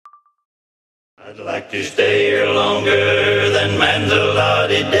I'd like to stay here longer than man's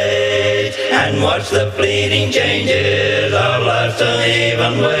allotted days and watch the fleeting changes of life's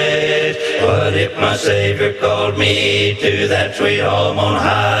uneven ways. But if my Savior called me to that sweet home on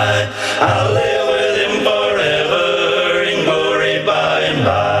high, I'll live with Him forever in glory by and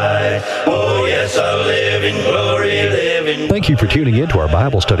by. Oh yes, I'll live in glory, live in... Thank you for tuning in to our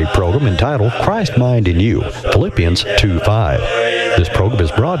Bible study program entitled Christ Mind in You, Philippians 2:5. This program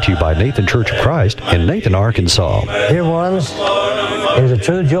is brought to you by Nathan Church of Christ in Nathan, Arkansas. Dear ones, it is a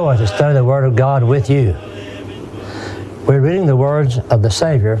true joy to study the Word of God with you. We're reading the words of the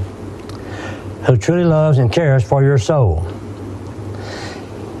Savior who truly loves and cares for your soul.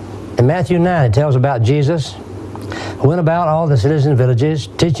 In Matthew 9, it tells about Jesus who went about all the cities and villages,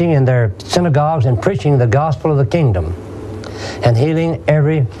 teaching in their synagogues and preaching the gospel of the kingdom, and healing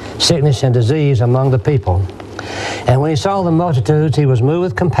every sickness and disease among the people. And when He saw the multitudes, He was moved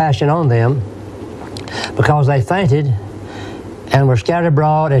with compassion on them, because they fainted and were scattered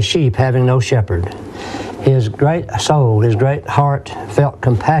abroad as sheep having no shepherd. His great soul, His great heart felt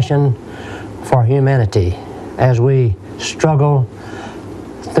compassion for humanity as we struggle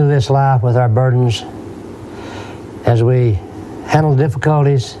through this life with our burdens, as we handle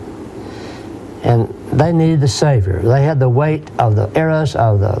difficulties. And they needed the Savior. They had the weight of the errors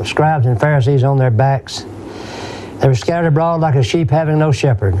of the scribes and Pharisees on their backs. They were scattered abroad like a sheep having no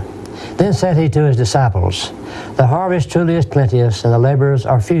shepherd. Then said He to His disciples, The harvest truly is plenteous, and the laborers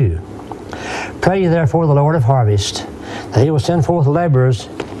are few. Pray ye therefore the Lord of harvest, that He will send forth laborers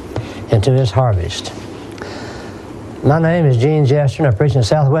into His harvest. My name is Gene Jester, and I preach in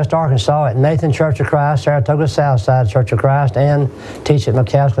Southwest Arkansas at Nathan Church of Christ, Saratoga Southside Church of Christ, and teach at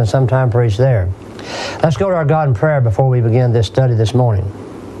McCaskill and sometime preach there. Let's go to our God in prayer before we begin this study this morning.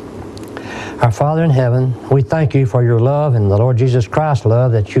 Our Father in heaven, we thank You for Your love and the Lord Jesus Christ's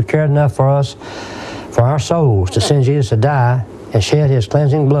love, that You cared enough for us, for our souls, to send Jesus to die and shed His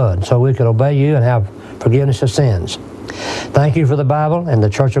cleansing blood so we could obey You and have forgiveness of sins. Thank You for the Bible and the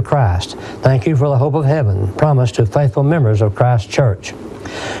Church of Christ. Thank You for the hope of heaven promised to faithful members of Christ's church.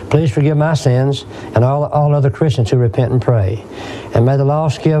 Please forgive my sins and all other Christians who repent and pray. And may the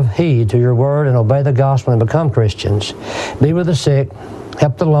lost give heed to Your word and obey the gospel and become Christians. Be with the sick,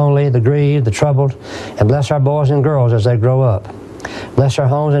 help the lonely, the grieved, the troubled, and bless our boys and girls as they grow up. Bless our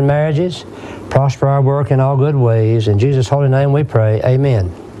homes and marriages. Prosper our work in all good ways. In Jesus' holy name we pray.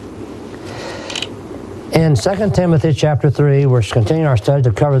 Amen. In 2 Timothy chapter 3, we're continuing our study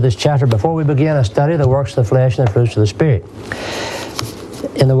to cover this chapter before we begin a study of the works of the flesh and the fruits of the Spirit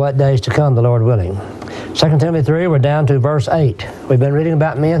in the days to come, the Lord willing. 2 Timothy 3, we're down to verse 8. We've been reading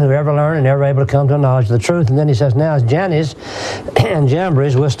about men who ever learned and never able to come to a knowledge of the truth. And then he says, Now as Jannes and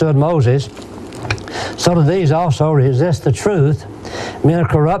Jambres withstood Moses, so do these also resist the truth, men of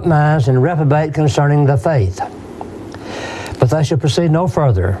corrupt minds and reprobate concerning the faith. But they shall proceed no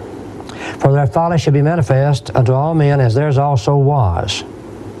further, for their folly shall be manifest unto all men, as theirs also was.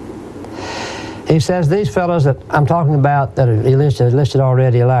 He says these fellows that I'm talking about, that are listed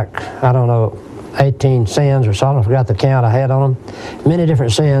already, like, I don't know, 18 sins or something, I forgot the count I had on them, many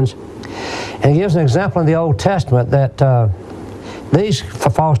different sins. And he gives an example in the Old Testament that these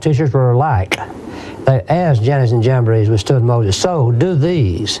false teachers were like. As Jannes and Jambres withstood Moses, so do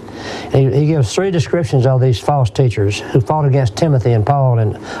these. He gives 3 descriptions of these false teachers who fought against Timothy and Paul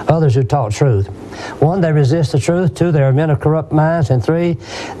and others who taught truth. 1, they resist the truth. 2, they are men of corrupt minds. And 3,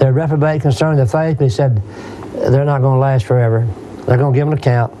 they're reprobate concerning the faith. But he said they're not going to last forever. They're going to give an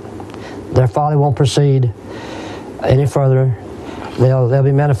account. Their folly won't proceed any further. They'll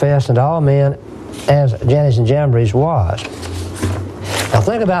be manifest unto all men, as Jannes and Jambres was. Now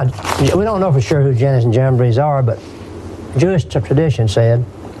think about, we don't know for sure who Jannes and Jambres are, but Jewish tradition said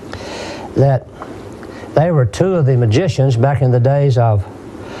that they were 2 of the magicians back in the days of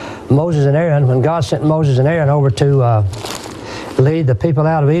Moses and Aaron, when God sent Moses and Aaron over to lead the people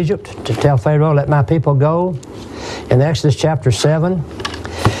out of Egypt, to tell Pharaoh, let my people go. In Exodus chapter 7,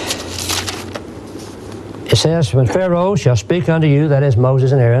 it says, when Pharaoh shall speak unto you, that is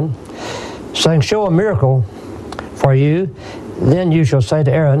Moses and Aaron, saying, show a miracle for you, then you shall say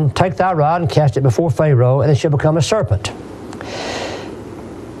to Aaron, take thy rod and cast it before Pharaoh, and it shall become a serpent.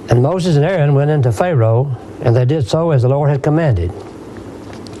 And Moses and Aaron went into Pharaoh, and they did so as the Lord had commanded.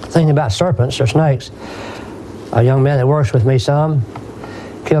 Thinking about serpents or snakes, a young man that works with me some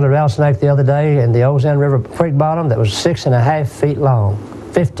killed a rattlesnake the other day in the Ozan River creek bottom that was 6.5 feet long,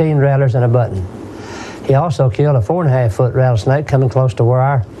 15 rattlers and a button. He also killed a 4.5-foot rattlesnake coming close to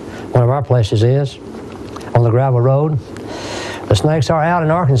where one of our places is, on the gravel road. The snakes are out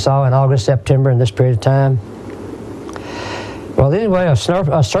in Arkansas in August, September, in this period of time. Well, anyway, a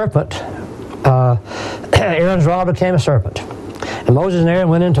serpent Aaron's rod became a serpent. And Moses and Aaron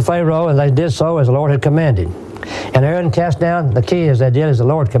went into Pharaoh, and they did so as the Lord had commanded. And Aaron cast down, the key is they did as the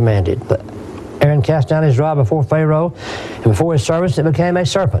Lord commanded. But Aaron cast down his rod before Pharaoh, and before his servants it became a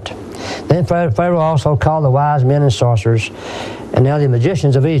serpent. Then Pharaoh also called the wise men and sorcerers, and now the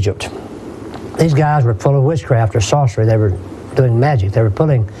magicians of Egypt. These guys were full of witchcraft or sorcery. They were doing magic. They were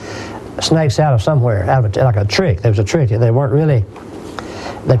pulling snakes out of somewhere, like a trick. There was a trick. They weren't really,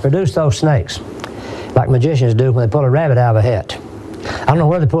 they produced those snakes like magicians do when they pull a rabbit out of a hat. I don't know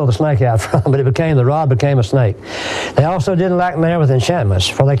where they pulled the snake out from, but the rod became a snake. They also didn't lack man with enchantments,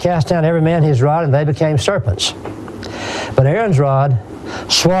 for they cast down every man his rod, and they became serpents. But Aaron's rod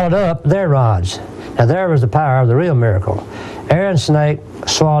swallowed up their rods. Now there was the power of the real miracle. Aaron's snake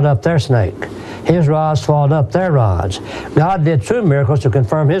swallowed up their snake. His rods swallowed up their rods. God did true miracles to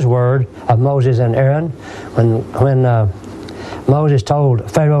confirm his word of Moses and Aaron. When Moses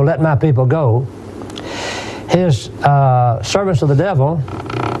told Pharaoh, "Let my people go," his servants of the devil,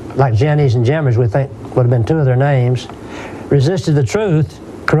 like Jannes and Jambres, we think would have been two of their names, resisted the truth,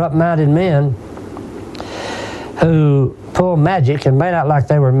 corrupt-minded men who pulled magic and made out like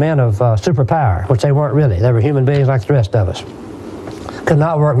they were men of superpower, which they weren't really. They were human beings like the rest of us. Could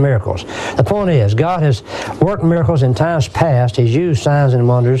not work miracles. The point is, God has worked miracles in times past. He's used signs and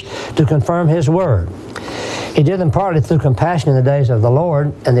wonders to confirm his word. He did them partly through compassion in the days of the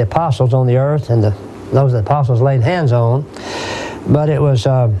Lord and the apostles on the earth, and those the apostles laid hands on. But it was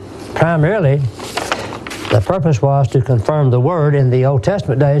primarily, the purpose was to confirm the word in the Old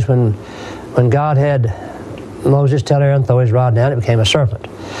Testament days when God had Moses tell Aaron, throw his rod down, it became a serpent.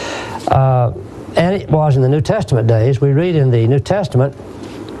 And it was in the New Testament days. We read in the New Testament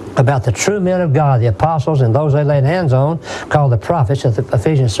about the true men of God, the apostles and those they laid hands on, called the prophets,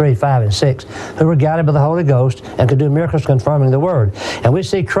 Ephesians 3, 5, and 6, who were guided by the Holy Ghost and could do miracles confirming the word. And we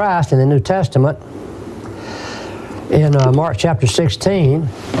see Christ in the New Testament in Mark chapter 16,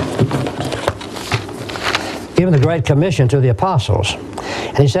 giving the Great Commission to the apostles.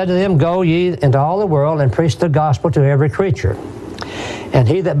 And he said to them, "Go ye into all the world and preach the gospel to every creature. And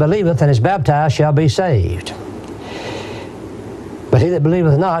he that believeth and is baptized shall be saved. But he that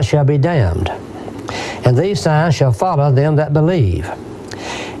believeth not shall be damned. And these signs shall follow them that believe.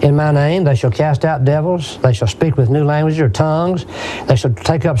 In my name they shall cast out devils. They shall speak with new languages or tongues. They shall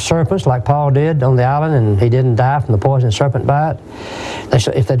take up serpents like Paul did on the island, and he didn't die from the poisonous serpent bite.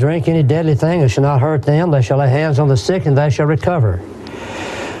 If they drink any deadly thing, it shall not hurt them. They shall lay hands on the sick, and they shall recover."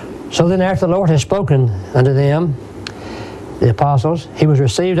 So then after the Lord had spoken unto them, the apostles, he was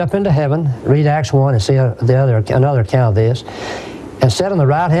received up into heaven. Read Acts 1 and see another account of this. And sat on the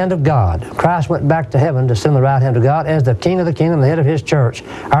right hand of God. Christ went back to heaven to sit on the right hand of God as the King of the kingdom, the head of his church,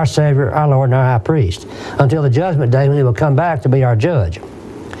 our Savior, our Lord, and our high priest, until the judgment day when he will come back to be our judge.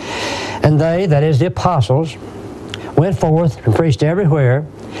 And they, that is the apostles, went forth and preached everywhere,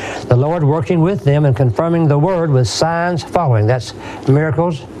 the Lord working with them and confirming the word with signs following. That's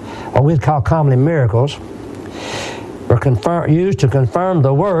miracles, what we'd call commonly miracles, were used to confirm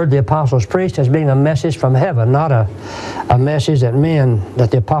the word the apostles preached as being a message from heaven, not a message that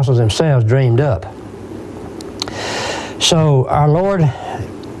the apostles themselves dreamed up. So our Lord,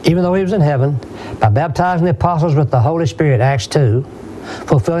 even though he was in heaven, by baptizing the apostles with the Holy Spirit, Acts 2,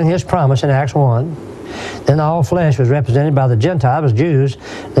 fulfilling his promise in Acts 1, then all flesh was represented by the Gentiles, Jews,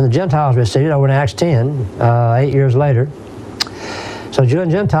 then the Gentiles received it over in Acts 10, 8 years later. So Jew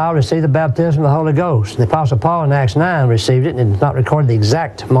and Gentile received the baptism of the Holy Ghost. The Apostle Paul in Acts 9 received it, and it's not recorded the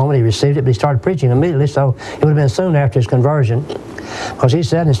exact moment he received it, but he started preaching immediately, so it would have been soon after his conversion. Because he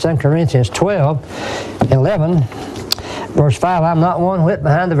said in 2 Corinthians 12, 11, verse 5, "I'm not one whit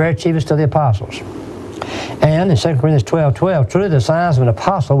behind the very chiefest of the apostles." And in 2 Corinthians 12, 12, "Truly the signs of an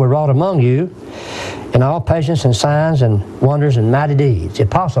apostle were wrought among you, in all patience and signs and wonders and mighty deeds." The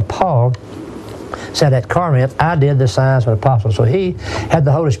Apostle Paul said at Corinth, "I did the signs of an apostle." So he had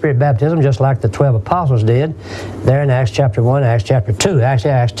the Holy Spirit baptism just like the 12 apostles did there in Acts chapter 1, Acts chapter 2.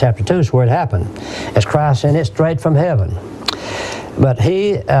 Actually, Acts chapter 2 is where it happened, as Christ sent it straight from heaven. But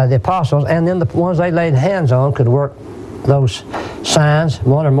he, the apostles, and then the ones they laid hands on could work those signs,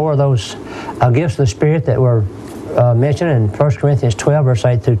 one or more of those gifts of the Spirit that were mentioned in 1 Corinthians 12, verse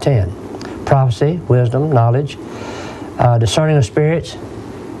 8 through 10. Prophecy, wisdom, knowledge, discerning of spirits,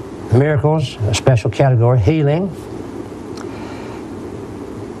 miracles, a special category, healing,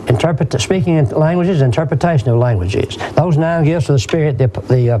 speaking in languages, interpretation of languages. Those 9 gifts of the Spirit,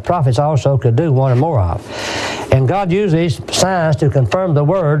 the prophets also could do one or more of. And God used these signs to confirm the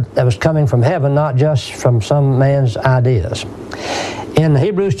word that was coming from heaven, not just from some man's ideas. In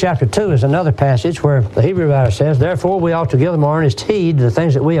Hebrews chapter 2 is another passage where the Hebrew writer says, "Therefore we ought to give the more earnest heed to the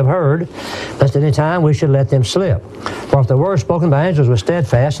things that we have heard, lest at any time we should let them slip. For if the word spoken by angels was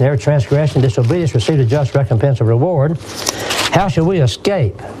steadfast, and every transgression and disobedience received a just recompense of reward, how shall we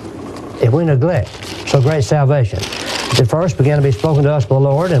escape if we neglect so great salvation, which at first began to be spoken to us by the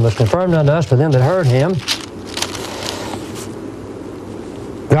Lord, and was confirmed unto us for them that heard him,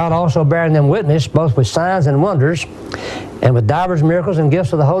 God also bearing them witness, both with signs and wonders, and with divers miracles and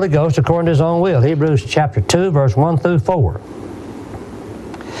gifts of the Holy Ghost according to his own will." Hebrews chapter 2, verse 1 through 4.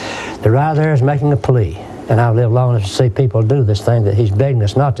 The writer there is making a plea, and I've lived long enough to see people do this thing that he's begging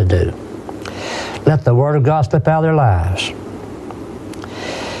us not to do. Let the Word of God slip out of their lives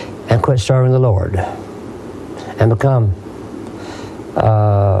and quit serving the Lord and become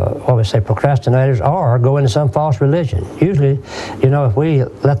procrastinators, or go into some false religion. Usually, if we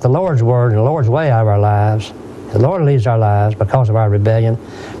let the Lord's Word and the Lord's way out of our lives, the Lord leads our lives because of our rebellion,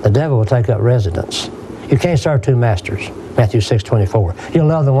 the devil will take up residence. You can't serve 2 masters, Matthew 6:24. You'll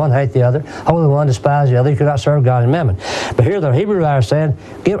love the one, hate the other, hold the one, despise the other. You cannot serve God and mammon. But here the Hebrew writer said,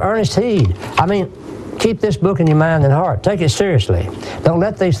 give earnest heed. Keep this book in your mind and heart. Take it seriously. Don't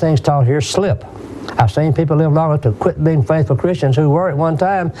let these things taught here slip. I've seen people live long enough to quit being faithful Christians who were at one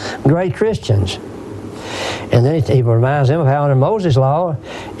time great Christians. And then he reminds them of how under Moses' law,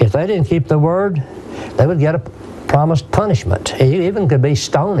 if they didn't keep the word, they would get a promised punishment. It even could be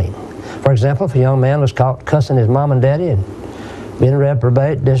stoning. For example, if a young man was caught cussing his mom and daddy and being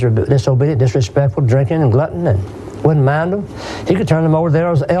reprobate, disobedient, disrespectful, drinking and glutton, and wouldn't mind them, he could turn them over to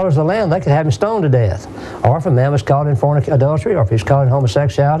the elders of the land. They could have him stoned to death. Or if a man was caught in adultery, or if he was caught in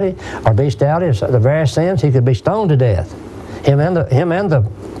homosexuality or bestiality, the various sins, he could be stoned to death. Him and the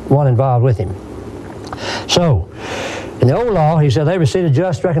one involved with him. So, in the old law, he said they received a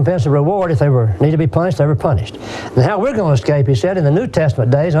just recompense of reward. If they need to be punished, they were punished. And how we're going to escape, he said, in the New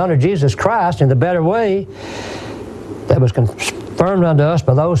Testament days, under Jesus Christ, in the better way that was confirmed unto us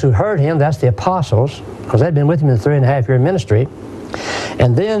by those who heard him, that's the apostles, because they'd been with him in the 3.5-year ministry.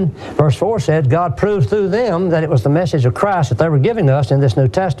 And then, verse 4 said, God proved through them that it was the message of Christ that they were giving us in this New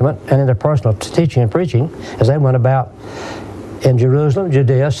Testament and in their personal teaching and preaching as they went about in Jerusalem,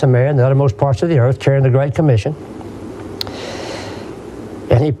 Judea, Samaria, and the uttermost parts of the earth, carrying the Great Commission.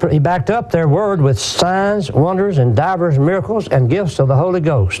 And he backed up their word with signs, wonders, and divers miracles and gifts of the Holy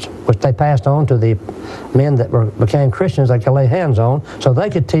Ghost, which they passed on to the men that became Christians they could lay hands on, so they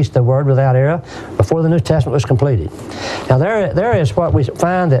could teach the word without error before the New Testament was completed. Now there is what we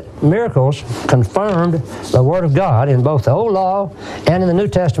find, that miracles confirmed the word of God in both the Old Law and in the New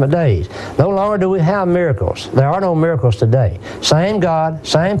Testament days. No longer do we have miracles. There are no miracles today. Same God,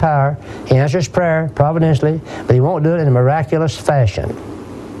 same power. He answers prayer providentially, but he won't do it in a miraculous fashion.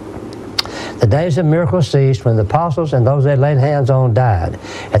 The days of miracles ceased when the apostles and those they laid hands on died.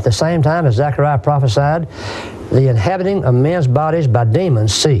 At the same time as Zechariah prophesied, the inhabiting of men's bodies by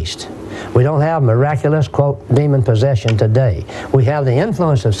demons ceased. We don't have miraculous, quote, demon possession today. We have the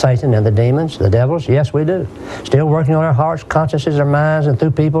influence of Satan and the demons, the devils. Yes, we do. Still working on our hearts, consciences, our minds, and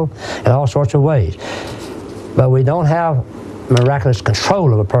through people in all sorts of ways. But we don't have miraculous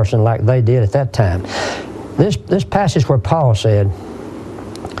control of a person like they did at that time. This passage where Paul said,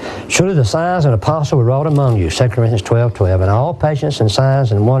 surely the signs and apostles were wrought among you, 2 Corinthians 12:12, and all patience and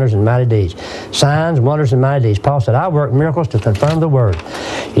signs and wonders and mighty deeds. Signs, wonders, and mighty deeds. Paul said, I work miracles to confirm the word.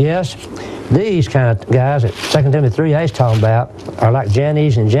 Yes, these kind of guys that 2 Timothy 3:8 is talking about are like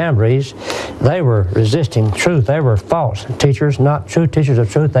Jannes and Jambres. They were resisting truth. They were false teachers, not true teachers of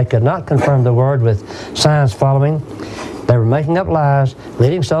truth. They could not confirm the word with signs following. They were making up lies,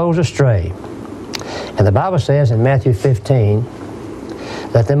 leading souls astray. And the Bible says in Matthew 15,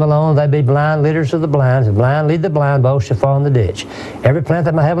 let them alone, they be blind leaders of the blind. If the blind lead the blind, both shall fall in the ditch. Every plant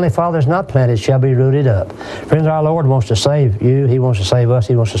that my heavenly Father has not planted shall be rooted up. Friends, our Lord wants to save you. He wants to save us.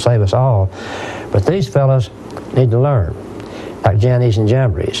 He wants to save us all. But these fellows need to learn, like Jannes and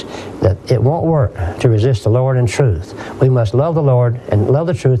Jambres, that it won't work to resist the Lord in truth. We must love the Lord and love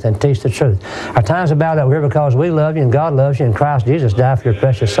the truth and teach the truth. Our time's about up here because we love you and God loves you and Christ Jesus died for your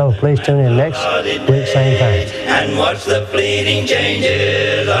precious soul. Please tune in next week, same time. And watch the fleeting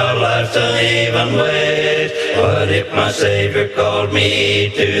changes of life's uneven ways. What if my Savior called me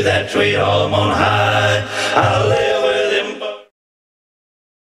to that sweet home on high? I'll live with him.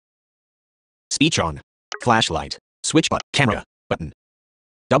 Speech on. Flashlight. Switch button. Camera. Button.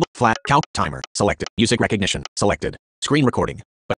 Double flat. Count. Timer. Selected. Music recognition. Selected. Screen recording.